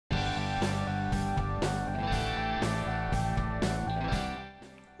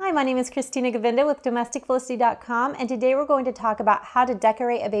Hi, my name is Christina Gavenda with domesticfelicity.com, and today we're going to talk about how to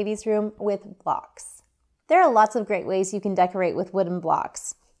decorate a baby's room with blocks. There are lots of great ways you can decorate with wooden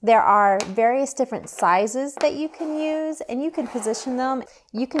blocks. There are various different sizes that you can use, and you can position them.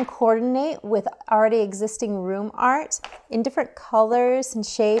 You can coordinate with already existing room art in different colors and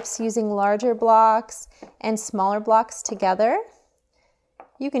shapes using larger blocks and smaller blocks together.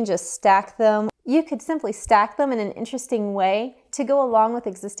 You can just stack them. You could simply stack them in an interesting way to go along with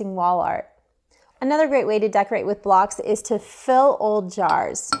existing wall art. Another great way to decorate with blocks is to fill old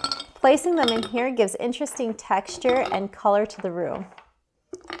jars. Placing them in here gives interesting texture and color to the room.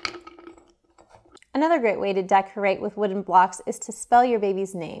 Another great way to decorate with wooden blocks is to spell your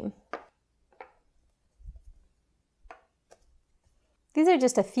baby's name. These are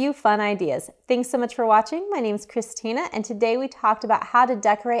just a few fun ideas. Thanks so much for watching. My name is Christina, and today we talked about how to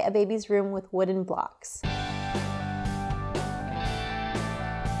decorate a baby's room with wooden blocks.